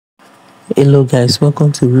Hello guys,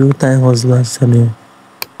 welcome to Realtimehustlers channel.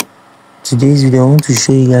 Today's video I want to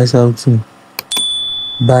show you guys how to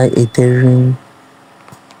buy Ethereum,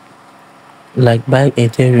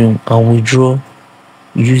 and withdraw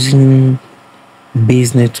using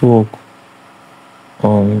Base network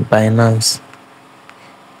on Binance.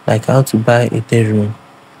 Like how to buy Ethereum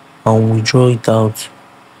and withdraw it out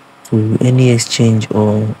to any exchange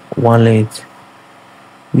or wallet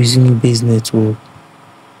using Base network.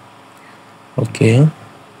 Okay,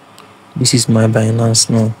 this is my Binance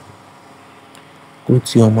now. Go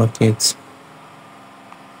to your market,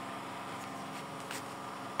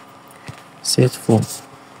 search for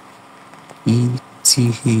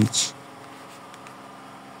ETH,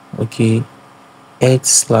 okay,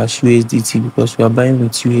 ETH/USDT, because we are buying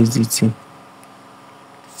with USDT.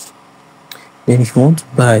 Then if you want to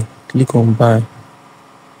buy, click on buy,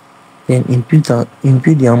 then input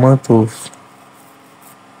the amount of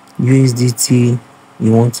USDT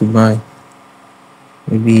you want to buy,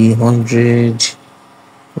 maybe 100,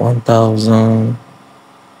 1000,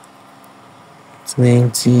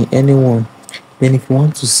 20, anyone. Then if you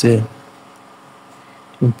want to sell,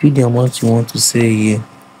 input the amount you want to sell here,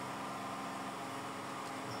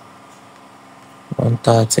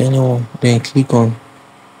 130, anyone. Then click on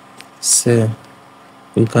sell.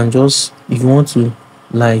 You can just, if you want to,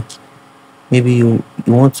 like maybe you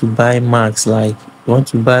want to buy max, like you want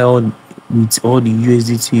to buy all with all the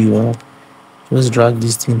USDT you have, just drag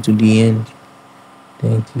this thing to the end,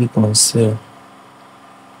 then click on sell.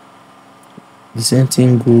 The same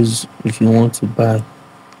thing goes if you want to buy.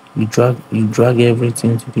 You drag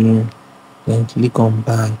everything to the end, then click on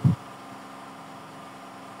buy.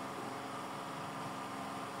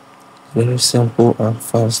 Very simple and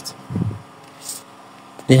fast.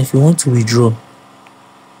 Then if you want to withdraw,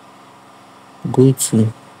 go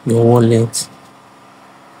to your wallet,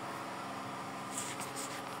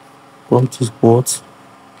 come to spot,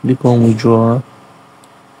 click on withdrawal,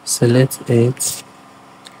 select it,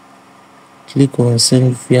 click on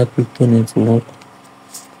send via crypto network,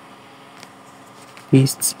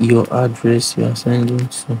 paste your address you are sending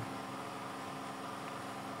to.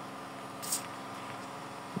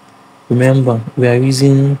 Remember, we are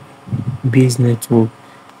using Base network.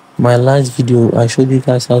 My last video I showed you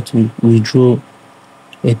guys how to withdraw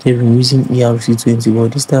Ethereum using ERC20,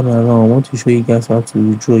 but this time around I want to show you guys how to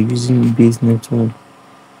withdraw using Base network.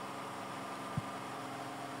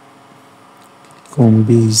 Click on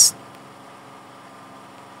Base,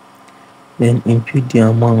 then input the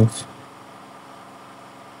amount.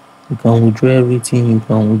 You can withdraw everything, you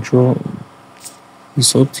can withdraw,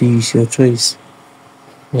 it's up to you, it's your choice.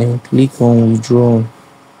 Then click on withdraw.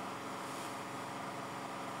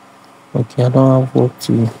 Okay, I don't have what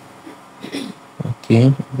to,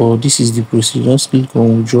 okay, but this is the procedure. Just click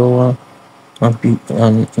on withdrawal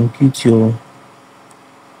and input your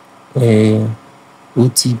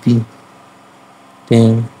OTP,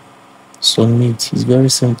 then submit. It's very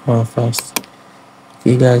simple and fast.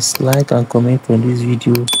 Okay guys, like and comment on this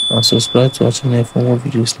video and subscribe to our channel for more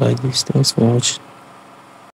videos like this. Thanks for watching.